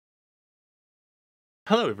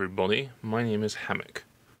Hello everybody, my name is Hammock.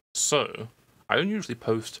 So, I don't usually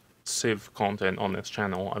post Civ content on this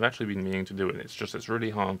channel. I've actually been meaning to do it. It's really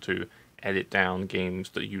hard to edit down games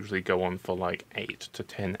that usually go on for like 8 to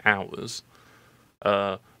 10 hours.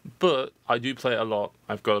 But I do play it a lot.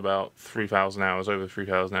 I've got about 3,000 hours, over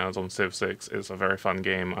 3,000 hours on Civ6. It's a very fun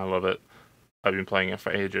game, I love it. I've been playing it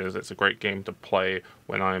for ages. It's a great game to play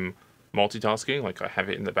when I'm multitasking, like I have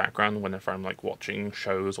it in the background whenever I'm like watching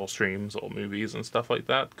shows or streams or movies and stuff like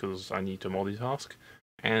that, because I need to multitask.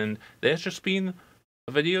 And there's just been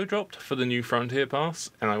a video dropped for the new Frontier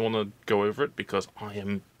Pass, and I want to go over it because I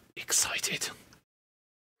am excited.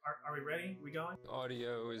 Are we ready? We going?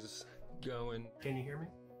 Audio is going. Can you hear me?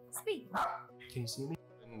 Speak. Can you see me?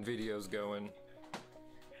 And video's going.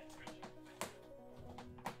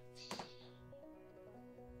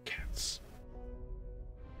 Cats.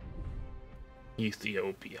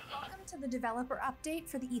 Ethiopia. Welcome to the developer update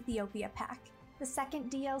for the Ethiopia pack, the second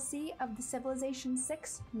DLC of the Civilization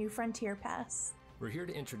 6 New Frontier Pass. We're here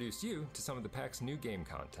to introduce you to some of the pack's new game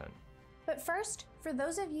content. But first, for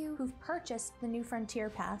those of you who've purchased the New Frontier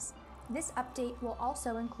Pass, this update will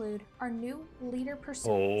also include our new leader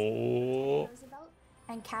personas, Roosevelt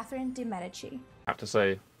and Catherine de' Medici. I have to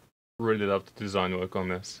say, really love the design work on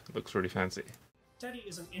this. It looks really fancy. Teddy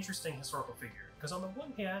is an interesting historical figure, because on the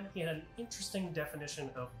one hand, he had an interesting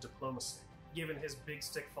definition of diplomacy, given his big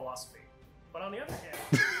stick philosophy. But on the other hand,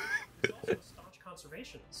 he's also a staunch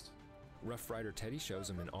conservationist. Rough Rider Teddy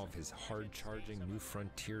shows him in all of his hard-charging New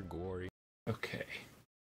Frontier glory. Okay.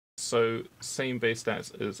 So, same base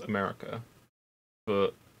stats as America,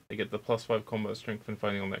 but they get the +5 combat strength when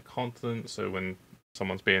fighting on their continent, so when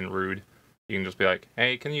someone's being rude, you can just be like,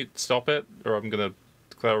 hey, can you stop it, or I'm gonna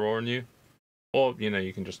declare war on you? Or, you know,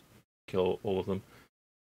 you can just kill all of them.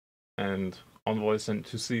 And envoys sent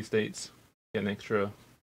to sea states get an extra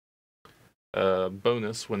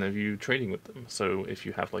bonus whenever you're trading with them. So if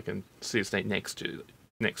you have like a sea state next to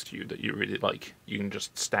you that you really like, you can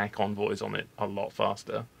just stack envoys on it a lot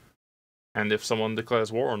faster. And if someone declares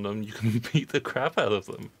war on them, you can beat the crap out of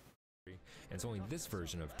them. And it's only this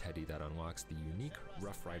version of Teddy that unlocks the unique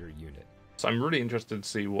Rough Rider unit. So I'm really interested to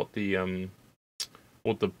see what the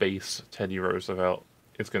base Teddy Roosevelt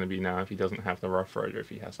is going to be now if he doesn't have the Rough Rider, if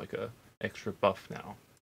he has like a extra buff now.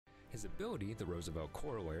 His ability, the Roosevelt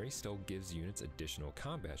Corollary, still gives units additional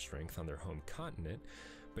combat strength on their home continent,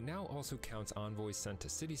 but now also counts envoys sent to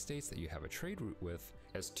city-states that you have a trade route with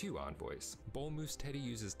as 2 envoys. Bull Moose Teddy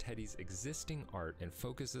uses Teddy's existing art and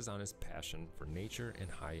focuses on his passion for nature and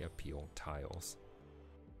high-appeal tiles.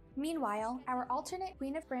 Meanwhile, our alternate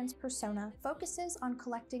Queen of France persona focuses on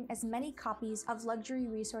collecting as many copies of luxury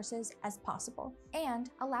resources as possible, and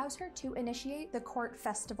allows her to initiate the Court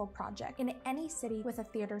Festival project in any city with a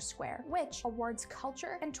theater square, which awards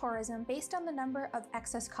culture and tourism based on the number of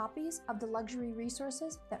excess copies of the luxury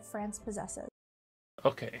resources that France possesses.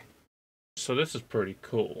 Okay, so this is pretty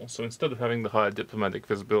cool. So instead of having the higher diplomatic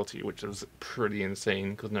visibility, which is pretty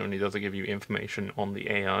insane, because not only does it give you information on the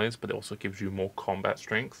AIs, but it also gives you more combat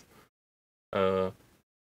strength,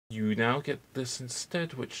 you now get this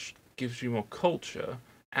instead, which gives you more culture,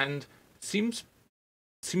 and seems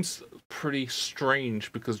pretty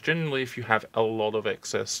strange, because generally if you have a lot of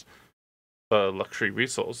excess luxury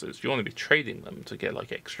resources, you want to be trading them to get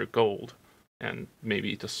like extra gold, and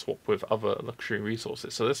maybe to swap with other luxury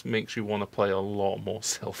resources. So this makes you want to play a lot more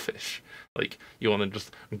selfish. Like, you want to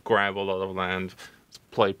just grab a lot of land,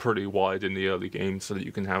 play pretty wide in the early game so that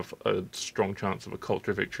you can have a strong chance of a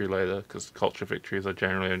culture victory later, because culture victories are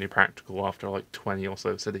generally only practical after like 20 or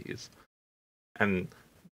so cities. And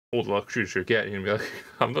all the luxuries you get, you'll be like,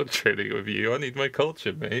 I'm not trading with you, I need my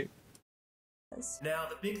culture, mate. Now,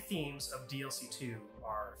 the big themes of DLC 2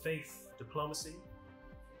 are faith, diplomacy,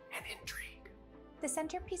 and intrigue. The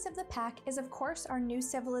centerpiece of the pack is of course our new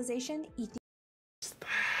civilization, Ethiopia. What's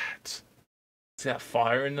that? See that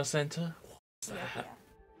fire in the center? What's that?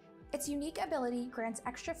 Its unique ability grants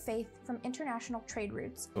extra faith from international trade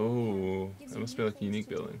routes. Oh, Gives that you must new be like a things unique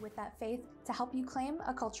to do building. with that faith to help you claim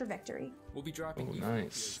a culture victory. We'll be dropping Oh, Ethiopia's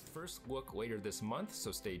nice. first look later this month,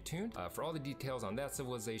 so stay tuned for all the details on that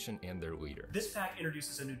civilization and their leader. This pack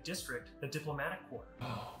introduces a new district, the Diplomatic Quarter.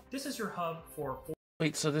 Oh. This is your hub for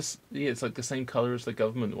Wait, so this, yeah, it's like the same color as the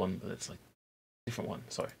government one, but it's like a different one,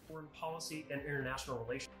 sorry. foreign policy and international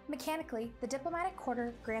relations. Mechanically, the diplomatic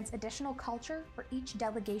quarter grants additional culture for each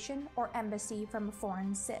delegation or embassy from a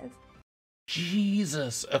foreign civ.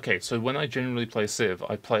 Jesus! Okay, so when I generally play Civ,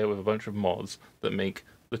 I play it with a bunch of mods that make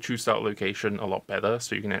the true start location a lot better,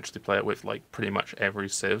 so you can actually play it with like pretty much every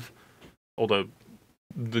Civ. Although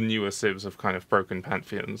the newer Civs have kind of broken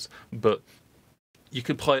pantheons, but you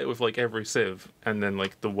could play it with like every Civ, and then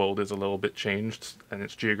like the world is a little bit changed and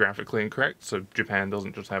it's geographically incorrect, so Japan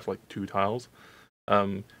doesn't just have like 2 tiles.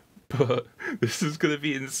 But this is gonna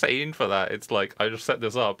be insane for that. It's like I just set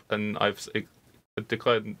this up and I've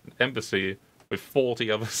declared an embassy with 40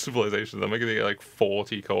 other civilizations. Am I gonna get like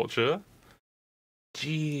 40 culture?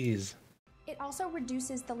 Jeez. It also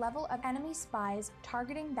reduces the level of enemy spies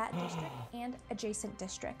targeting that district and adjacent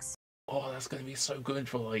districts. Oh, that's gonna be so good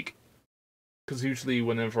for like, because usually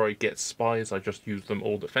whenever I get spies, I just use them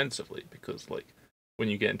all defensively, because like when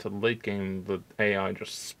you get into the late game, the AI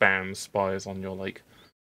just spams spies on your like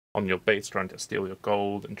on your base, trying to steal your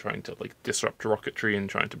gold and trying to like disrupt rocketry and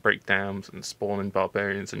trying to break dams and spawn in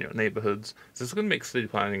barbarians in your neighborhoods. So it's gonna make city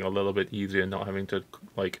planning a little bit easier, not having to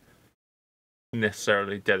like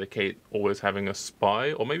necessarily dedicate always having a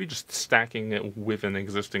spy, or maybe just stacking it with an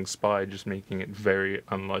existing spy, just making it very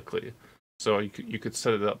unlikely. So you could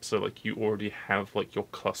set it up so like you already have like your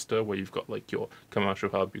cluster where you've got like your commercial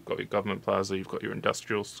hub, you've got your government plaza, you've got your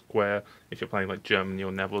industrial square, if you're playing like Germany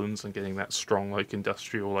or Netherlands and getting that strong like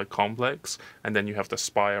industrial like complex, and then you have to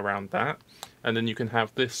spy around that, and then you can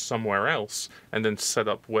have this somewhere else and then set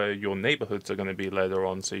up where your neighborhoods are going to be later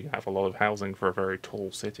on, so you have a lot of housing for a very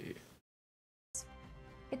tall city.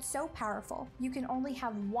 It's so powerful, you can only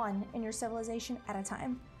have one in your civilization at a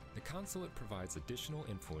time. The consulate provides additional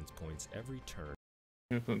influence points every turn.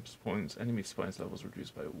 Influence points, enemy spice levels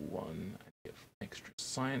reduced by 1, and get extra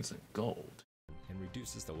science and gold. And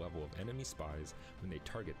reduces the level of enemy spies when they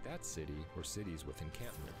target that city or cities with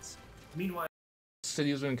encampments. Meanwhile,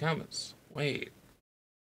 Cities with encampments. Wait.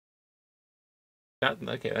 That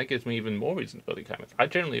gives me even more reason to build encampments. I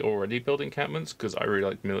generally already build encampments because I really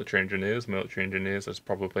like military engineers. Military engineers is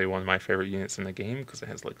probably one of my favorite units in the game because it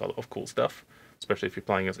has like a lot of cool stuff. Especially if you're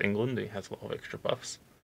playing as England, it has a lot of extra buffs.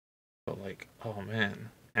 But like, oh man.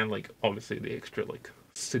 And like, obviously the extra like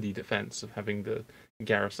city defense of having the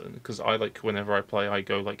garrison. Because I like, whenever I play, I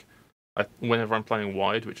go like, whenever I'm playing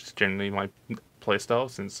wide, which is generally my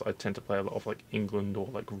playstyle, since I tend to play a lot of like England or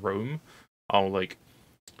like Rome, I'll like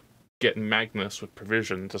get Magnus with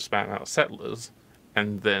provision to spam out settlers,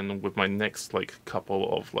 and then with my next like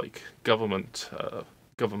couple of like governors,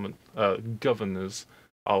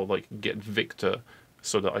 I'll like get Victor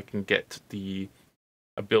so that I can get the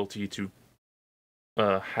ability to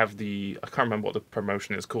have the, I can't remember what the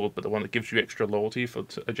promotion is called, but the one that gives you extra loyalty for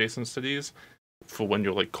adjacent cities for when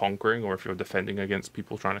you're like conquering, or if you're defending against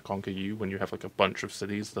people trying to conquer you, when you have like a bunch of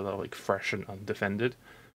cities that are like fresh and undefended.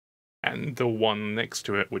 And the one next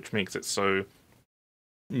to it, which makes it so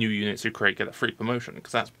new units you create get a free promotion,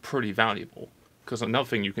 because that's pretty valuable. Because another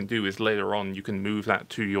thing you can do is later on you can move that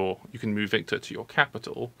to you can move Victor to your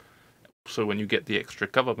capital. So when you get the extra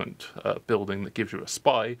government building that gives you a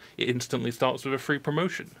spy, it instantly starts with a free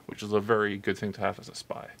promotion, which is a very good thing to have as a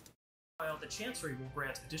spy. the Chancery will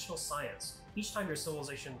grant additional science each time your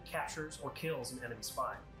civilization captures or kills an enemy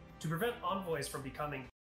spy. To prevent envoys from becoming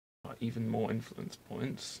even more influence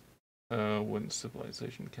points when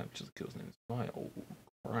civilization captures or kills an enemy spy. Oh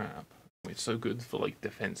crap. It's so good for like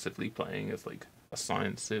defensively playing as like a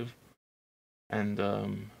science civ. And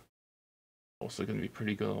also going to be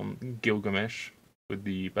pretty good on Gilgamesh with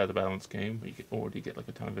the Better Balance game, where you can already get like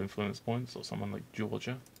a ton of influence points, or someone like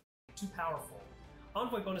Georgia. too powerful.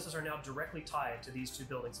 Envoy bonuses are now directly tied to these two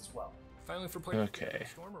buildings as well. Finally, for players Okay.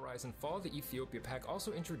 Storm Horizon Fall, the Ethiopia pack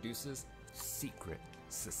also introduces secret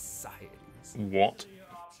societies. What?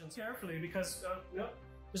 Options carefully because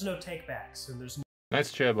there's no take-backs and there's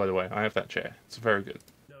Nice chair, by the way. I have that chair. It's very good.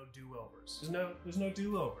 no do-overs. There's no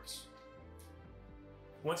do-overs.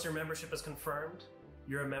 Once your membership is confirmed,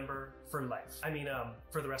 you're a member for life. I mean,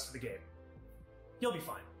 for the rest of the game. You'll be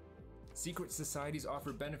fine. Secret societies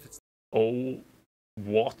offer benefits. Oh,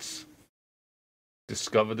 what?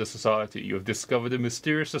 Discovered a society. You have discovered a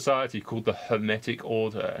mysterious society called the Hermetic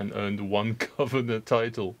Order and earned one governor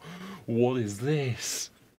title. What is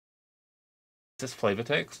this? Is this flavor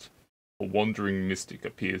text? A wandering mystic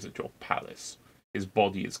appears at your palace. His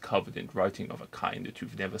body is covered in writing of a kind that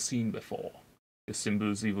you've never seen before. The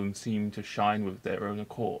symbols even seem to shine with their own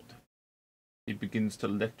accord. He begins to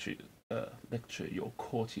lecture your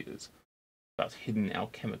courtiers about hidden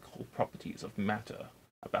alchemical properties of matter,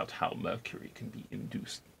 about how mercury can be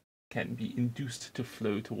induced to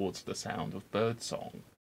flow towards the sound of birdsong,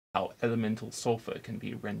 how elemental sulfur can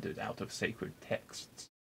be rendered out of sacred texts,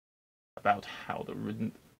 about how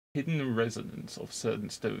the hidden resonance of certain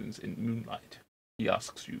stones in moonlight. He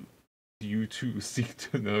asks you, do you too seek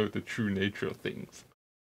to know the true nature of things?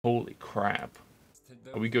 Holy crap.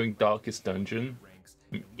 Are we going Darkest Dungeon?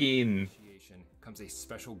 I'm in. Comes a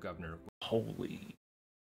special governor. Holy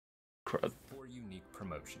Crud. 4 unique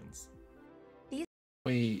promotions.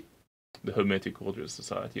 Wait, the Hermetic Order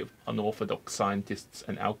Society of Unorthodox Scientists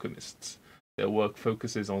and Alchemists. Their work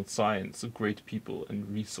focuses on science, great people, and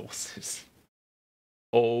resources.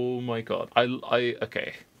 Oh my god.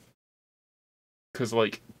 Okay. Because,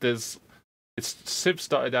 like, Civ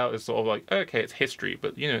started out as sort of like, okay, it's history,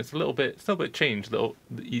 but, you know, it's a little bit changed.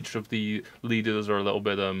 Each of the leaders are a little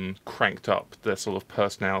bit, cranked up. Their sort of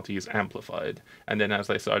personalities amplified. And then as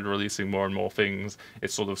they started releasing more and more things,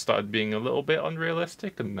 it sort of started being a little bit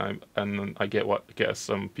unrealistic, and I guess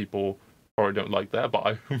some people probably don't like that, but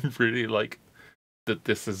I really like that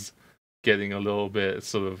this is getting a little bit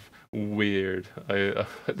sort of weird.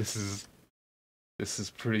 This is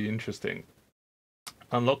pretty interesting.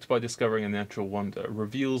 Unlocked by discovering a natural wonder,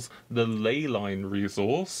 reveals the leyline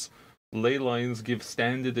resource. Ley lines give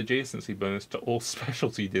standard adjacency bonus to all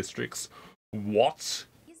specialty districts. What?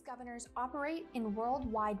 These governors operate in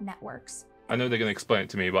worldwide networks. I know they're going to explain it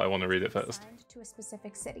to me, but I want to read it first. Assigned to a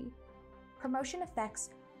specific city. Promotion effects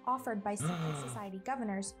offered by secret society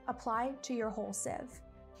governors apply to your whole Civ.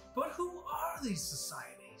 But who are these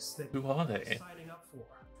societies that Who are they? signing up for?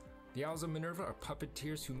 The Owls of Minerva are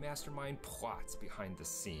puppeteers who mastermind plots behind the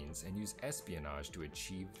scenes and use espionage to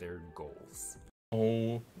achieve their goals.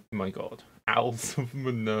 Oh my god. Owls of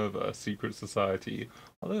Minerva, secret society.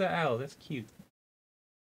 Oh, look at that owl, that's cute.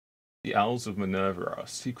 The Owls of Minerva are a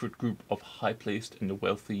secret group of high-placed and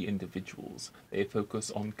wealthy individuals. They focus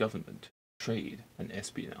on government, trade, and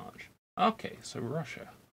espionage. Okay, so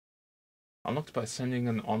Russia. Unlocked by sending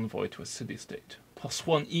an envoy to a city-state.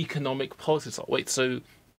 +1 economic policy slot. Wait, so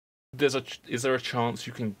is there a chance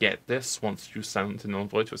you can get this once you send an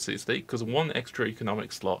envoy to a city-state? Because 1 extra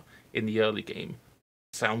economic slot in the early game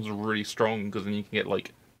sounds really strong, because then you can get,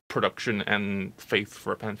 like, production and faith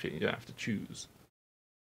for a pantheon. You don't have to choose.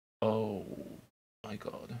 Oh my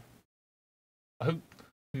god. I hope...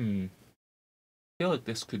 I feel like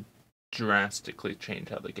this could drastically change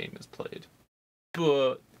how the game is played.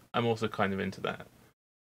 But I'm also kind of into that,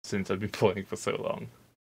 since I've been playing for so long.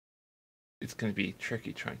 It's going to be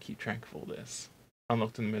tricky trying to keep track of all this.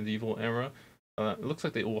 Unlocked in the medieval era. It looks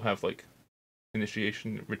like they all have, like,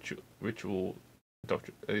 initiation ritual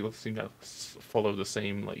doctrine. They seem to follow the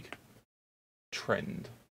same, like, trend.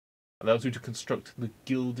 Allows you to construct the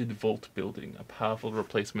Gilded Vault building, a powerful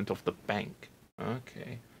replacement of the bank.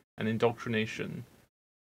 Okay. And indoctrination.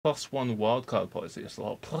 +1 wildcard policy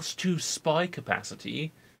slot, +2 spy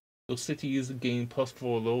capacity. Your cities gain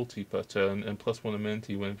 +4 loyalty per turn and +1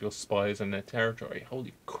 amenity when your spies in their territory.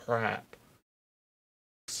 Holy crap.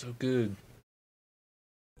 So good.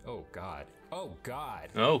 Oh god. Oh god!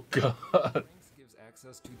 Oh god. Strength gives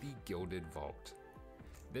access to the Gilded Vault.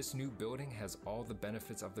 This new building has all the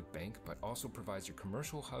benefits of the bank, but also provides your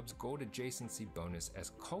commercial hubs gold adjacency bonus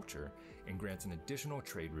as culture and grants an additional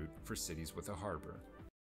trade route for cities with a harbor.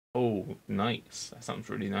 Oh, nice. That sounds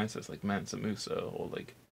really nice. It's like Mansa Musa, or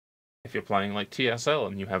like if you're playing like TSL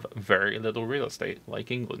and you have very little real estate, like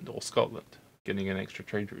England or Scotland, getting an extra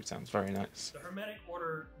trade route sounds very nice. The Hermetic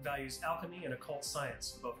Order values alchemy and occult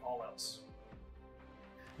science above all else.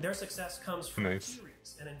 Their success comes from Nice.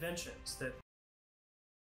 theories and inventions that...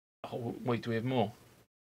 Oh, wait, do we have more?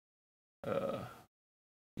 The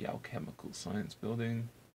Alchemical Science Building.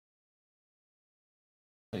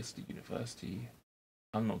 Place the university.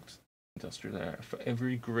 Unlocked industrial area. For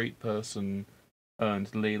every great person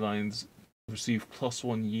earned, ley lines receive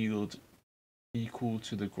 +1 yield equal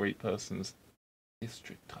to the great person's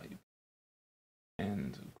district type.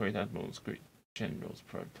 And great admirals, great generals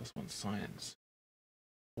provide +1 science.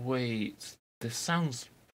 Wait, this sounds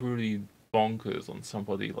pretty bonkers on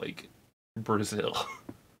somebody like Brazil.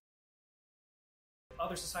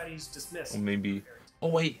 other societies dismiss. Or maybe... Oh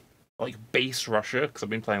wait, like base Russia, because I've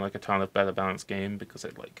been playing like a ton of better balanced game because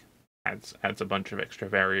it like adds a bunch of extra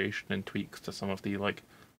variation and tweaks to some of the like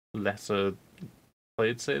lesser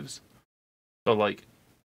played civs. But like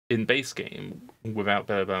in base game, without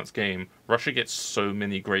better balanced game, Russia gets so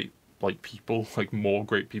many great like people, like more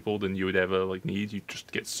great people than you would ever like need. You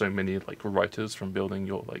just get so many like writers from building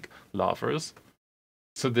your like lavas.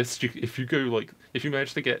 So this, if you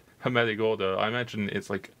manage to get Hermetic Order, I imagine it's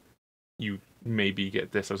like you maybe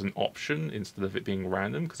get this as an option instead of it being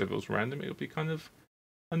random, because if it was random, it would be kind of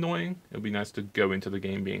annoying. It would be nice to go into the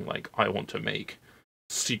game being like, I want to make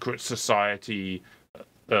secret society,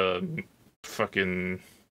 fucking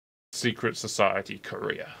secret society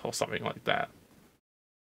Korea or something like that.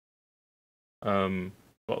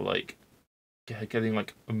 But like getting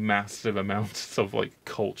like massive amounts of like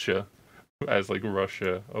culture as like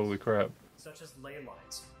Russia, holy crap. Such as ley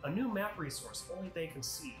lines, a new map resource only they can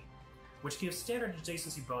see. which gives standard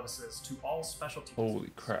adjacency bonuses to all specialty Holy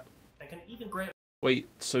diseases, crap. and can even grant... Wait,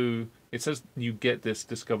 so it says you get this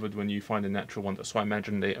discovered when you find a natural wonder, so I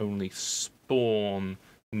imagine they only spawn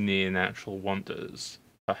near natural wonders,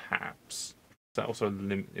 perhaps. That also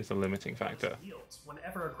is a limiting factor. ...yields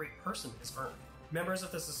whenever a great person is earned. Members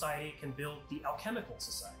of the society can build the Alchemical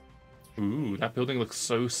Society. Ooh, that building looks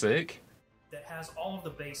so sick. That has all of the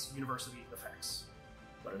base university effects.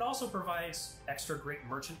 But it also provides extra great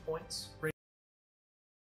merchant points, great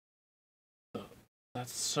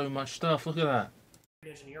That's so much stuff, look at that.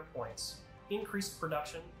 engineer points, increased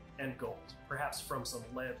production, and gold, perhaps from some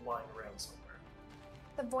lead lying around somewhere.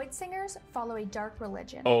 The Void Singers follow a dark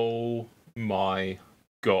religion. Oh my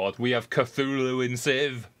god, we have Cthulhu in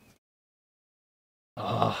Civ!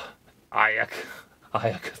 Ah, Aya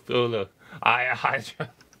Cthulhu.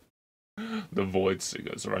 The Void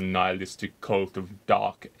Singers are a nihilistic cult of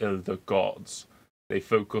dark elder gods. They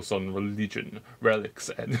focus on religion, relics,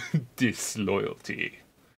 and disloyalty.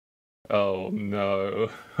 Oh no.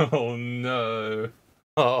 Oh no.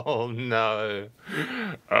 Oh no.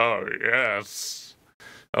 Oh yes.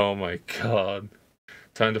 Oh my god.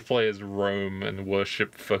 Time to play as Rome and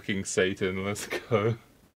worship fucking Satan. Let's go.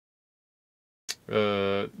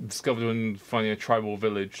 Discovered when finding a tribal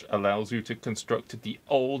village allows you to construct the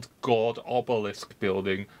old god obelisk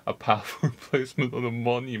building, a powerful replacement of a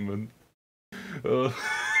monument. Oh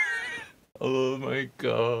my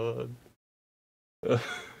god.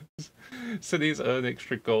 Cities earn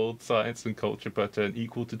extra gold, science, and culture per turn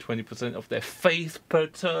equal to 20% of their faith per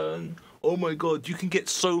turn. Oh my god, you can get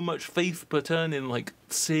so much faith per turn in, like,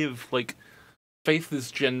 Civ. Like, faith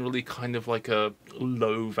is generally kind of like a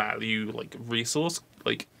low value, like, resource.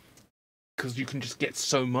 Like, because you can just get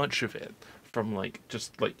so much of it from, like,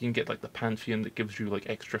 just, like, you can get, like, the Pantheon that gives you, like,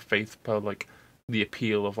 extra faith per, like, the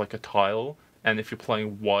appeal of, like, a tile. And if you're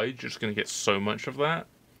playing wide, you're just going to get so much of that.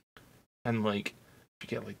 And, like, if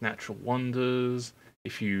you get, like, natural wonders,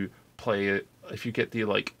 if you play it, if you get the,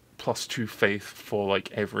 like, +2 faith for,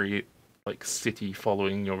 like, every, like, city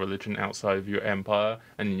following your religion outside of your empire,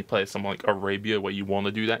 and then you play something like Arabia where you want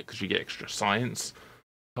to do that because you get extra science.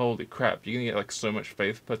 Holy crap, you're going to get, like, so much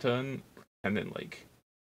faith per turn, and then, like,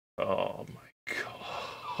 oh my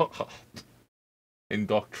god.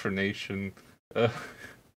 Indoctrination.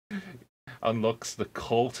 Unlocks the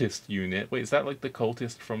cultist unit. Wait, is that like the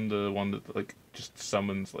cultist from the one that like just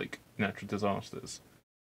summons like natural disasters?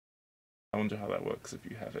 I wonder how that works if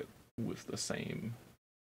you have it with the same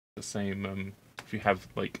if you have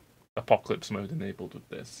like apocalypse mode enabled with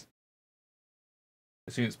this.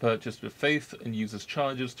 This unit's purchased with faith and uses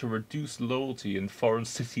charges to reduce loyalty in foreign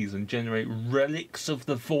cities and generate relics of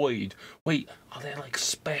the void. Wait, are there like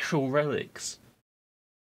special relics?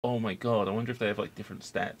 Oh my god, I wonder if they have like different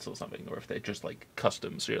stats or something, or if they're just like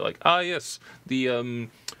custom. So you're like, ah yes, the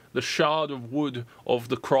shard of wood of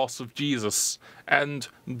the cross of Jesus, and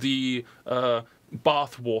the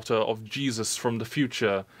bath water of Jesus from the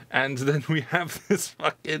future, and then we have this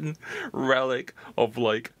fucking relic of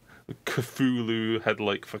like Cthulhu had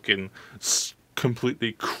like fucking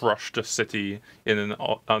completely crushed a city in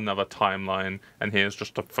another timeline, and here's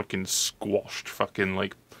just a fucking squashed fucking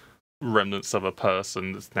like remnants of a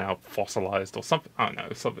person that's now fossilized or something. I don't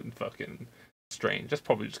know, something fucking strange. That's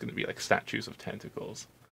probably just going to be like statues of tentacles.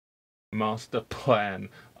 Master plan.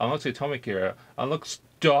 Unlocks the Atomic Era. Unlocks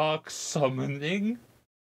Dark Summoning.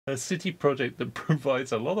 A city project that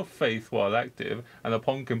provides a lot of faith while active, and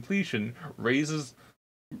upon completion raises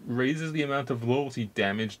the amount of loyalty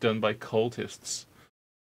damage done by cultists.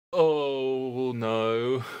 Oh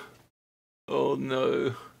no. Oh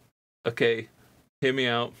no. Okay, hear me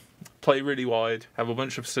out. Play really wide, have a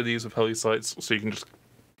bunch of cities with holy sites, so you can just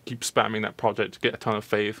keep spamming that project to get a ton of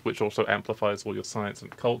faith, which also amplifies all your science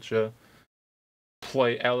and culture.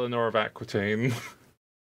 Play Eleanor of Aquitaine,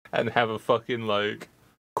 and have a fucking, like,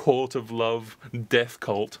 Court of Love death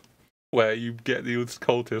cult, where you get these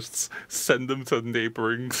cultists, send them to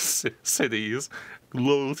neighboring cities,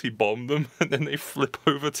 loyalty bomb them, and then they flip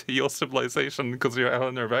over to your civilization because you're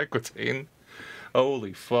Eleanor of Aquitaine.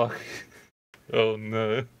 Holy fuck. Oh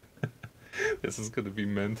no. This is gonna be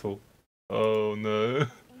mental. Oh no.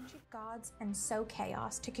 Ancient gods and sow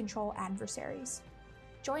chaos to control adversaries.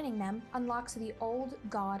 Joining them unlocks the old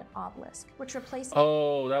god obelisk, which replaces...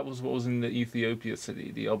 Oh, that was what was in the Ethiopia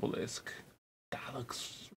city, the obelisk. That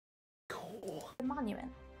looks cool. The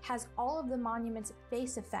monument has all of the monument's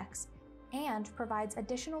base effects and provides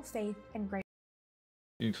additional faith and great...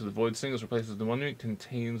 Unit of the Void Singers replaces the monument,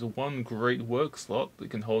 contains one great work slot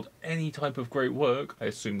that can hold any type of great work. I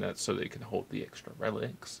assume that's so they can hold the extra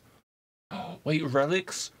relics. Oh, wait,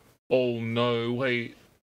 relics? Oh no, wait.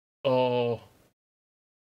 Oh,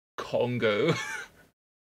 Congo.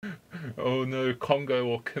 Oh no, Congo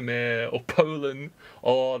or Khmer or Poland.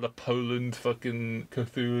 Oh, the Poland fucking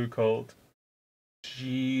Cthulhu cult.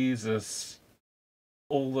 Jesus.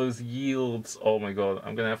 All those yields. Oh my god,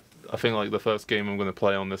 I'm gonna have. I think like the first game I'm gonna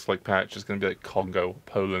play on this like patch is gonna be like Congo,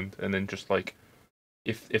 Poland, and then just like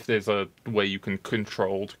if there's a way you can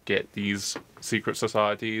control to get these secret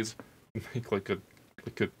societies, make like a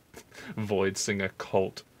Void Singer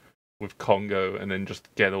cult with Congo, and then just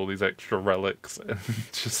get all these extra relics and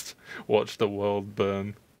just watch the world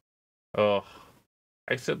burn. Oh,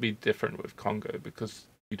 I guess it'd be different with Congo because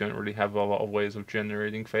you don't really have a lot of ways of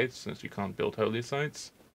generating faith since you can't build holy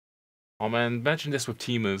sites. Oh man, imagine this with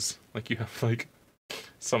teamers. Like you have like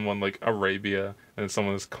someone like Arabia and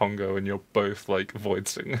someone is Congo and you're both like Void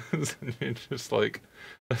Singers and you're just like,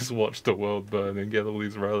 let's watch the world burn and get all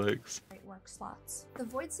these relics. Work slots. The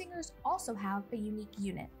Void Singers also have a unique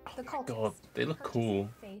unit, the Cultists. God, they look cool.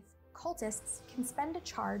 Faith, cultists can spend a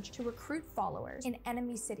charge to recruit followers in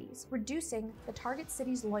enemy cities, reducing the target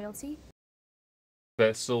city's loyalty.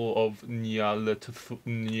 Vessel of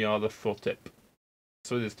Nyarlathotep.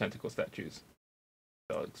 So it is tentacle statues.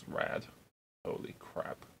 That looks rad. Holy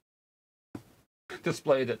crap.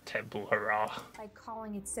 Displayed at Temple, hurrah! By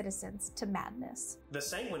calling its citizens to madness. The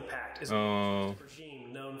Sanguine Pact is a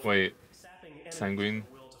regime known for sapping Sanguine?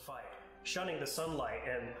 will to fight, shunning the sunlight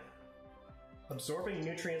and absorbing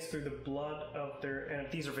nutrients through the blood of their.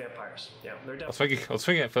 And these are vampires. Yeah, they're definitely. I was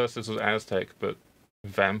thinking at first this was Aztec, but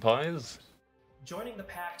vampires? Joining the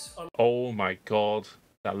pact Oh my god,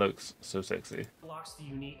 that looks so sexy. unlocks the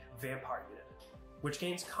unique vampire unit, which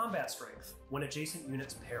gains combat strength when adjacent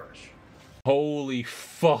units perish. Holy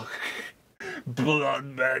fuck! Blood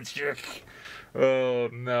magic! Oh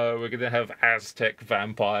no, we're gonna have Aztec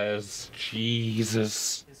vampires.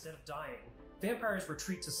 Jesus. Instead of dying, vampires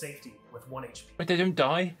retreat to safety with 1 HP. Wait, they don't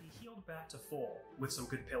die? Be healed back to full with some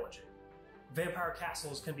good pillaging. Vampire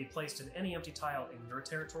castles can be placed in any empty tile in your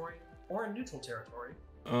territory or in neutral territory.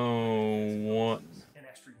 Oh, what? And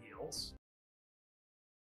extra yields.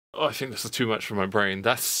 Oh, I think this is too much for my brain.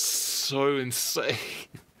 That's so insane.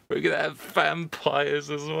 We're gonna have vampires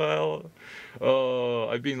as well. Oh,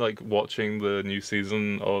 I've been like watching the new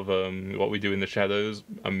season of What We Do in the Shadows.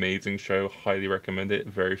 Amazing show, highly recommend it.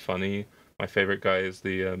 Very funny. My favorite guy is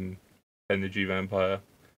the energy vampire.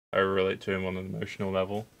 I relate to him on an emotional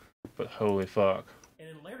level. But holy fuck. And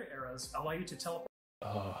in later eras, allow you to teleport.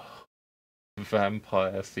 Oh,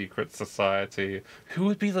 vampire secret society. Who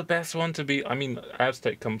would be the best one to be? I mean,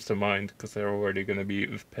 Aztec comes to mind because they're already going to be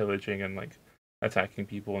pillaging and like attacking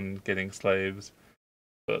people and getting slaves.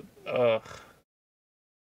 But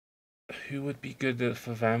who would be good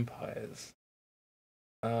for vampires?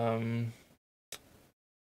 I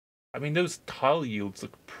mean, those tile yields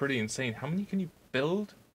look pretty insane. How many can you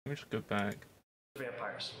build? Let me just go back.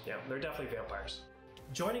 Vampires. Yeah, they're definitely vampires.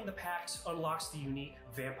 Joining the pact unlocks the unique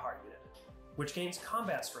vampire unit, which gains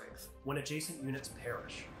combat strength when adjacent units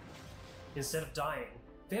perish. Instead of dying,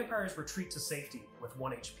 vampires retreat to safety with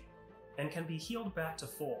 1 HP, and can be healed back to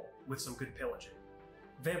full with some good pillaging.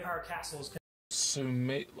 Vampire castles can. So,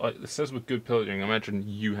 like it says with good pillaging, I imagine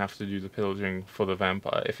you have to do the pillaging for the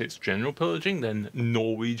vampire. If it's general pillaging, then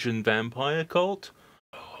Norwegian vampire cult?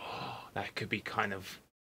 Oh, that could be kind of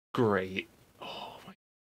great. Oh my.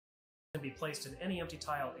 Can be placed in any empty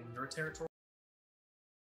tile in your territory.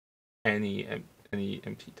 Any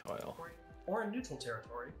empty tile. Or in neutral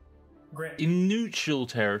territory. Grant In neutral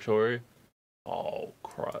territory? Oh,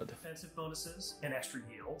 crud. defensive bonuses and extra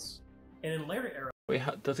yields. And in later eras. Wait,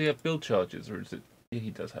 does he have build charges, or is it... Yeah,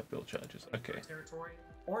 he does have build charges, okay. Territory,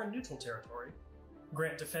 or in neutral territory,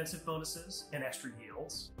 grant defensive bonuses and extra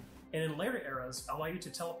yields, and in later eras allow you to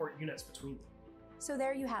teleport units between them. So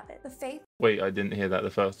there you have it. The Faith. Wait, I didn't hear that the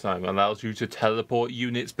first time. Allows you to teleport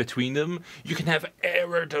units between them. You can have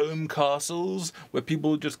aerodome castles where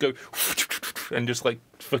people just go and just like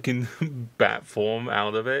fucking bat form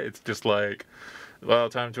out of it. It's just like, well,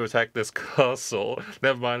 time to attack this castle.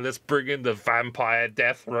 Never mind, let's bring in the vampire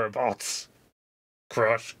death robots.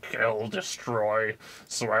 Crush, kill, destroy,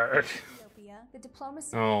 swag. Ethiopia, the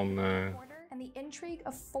diplomacy. Oh no. Order, and the intrigue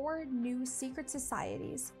of 4 new secret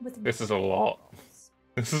societies with. This is a lot.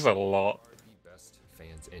 This is a lot. Are the best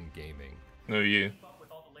fans in gaming. No, you. To keep up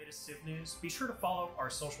with all the latest Civ news, be sure to follow our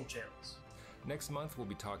social channels. Next month, we'll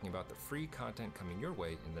be talking about the free content coming your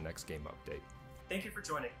way in the next game update. Thank you for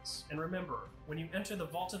joining us, and remember, when you enter the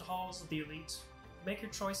vaulted halls of the elite, make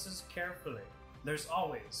your choices carefully. There's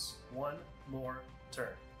always one more turn.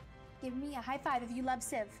 Give me a high five if you love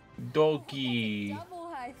Civ. Doggy. Double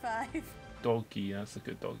high five. Doggy, that's a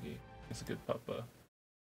good doggy. That's a good pupper.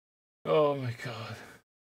 Oh my god.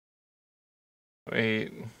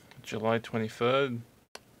 Wait, July 23rd?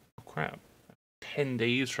 Oh crap. 10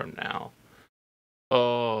 days from now.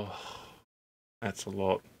 Oh, that's a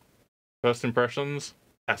lot. First impressions?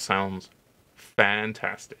 That sounds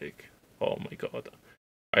fantastic. Oh my god.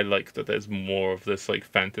 I like that there's more of this like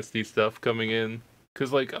fantasy stuff coming in.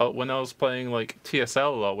 Because like when I was playing like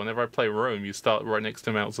TSL a lot, whenever I play Rome, you start right next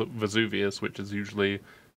to Mount Vesuvius, which is usually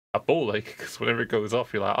a ball lake, because whenever it goes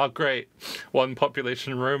off, you're like, oh great, one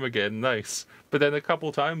population Rome again, nice. But then a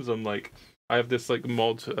couple times I'm like, I have this like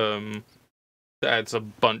mod that adds a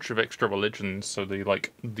bunch of extra religions, so the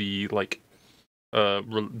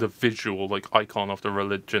visual like icon of the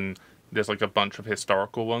religion, there's like a bunch of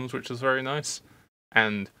historical ones, which is very nice.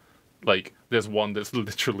 And like there's one that's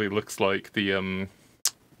literally looks like the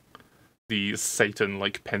Satan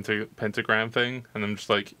like pentagram thing, and I'm just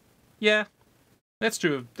like, yeah, let's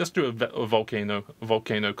do a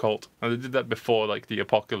volcano cult. And I did that before like the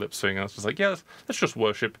apocalypse thing. I was just like, yeah, let's just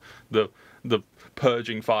worship the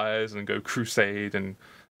purging fires and go crusade and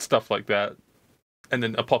stuff like that. And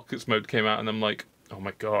then apocalypse mode came out, and I'm like, oh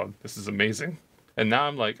my god, this is amazing. And now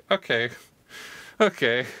I'm like, okay,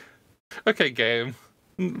 game,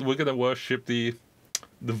 we're gonna worship the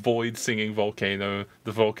void singing volcano,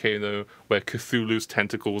 the volcano where Cthulhu's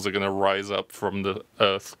tentacles are gonna rise up from the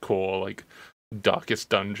earth core, like darkest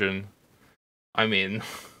dungeon. I mean,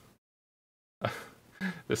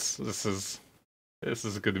 this is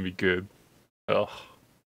gonna be good. Oh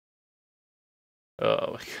my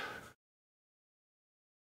god.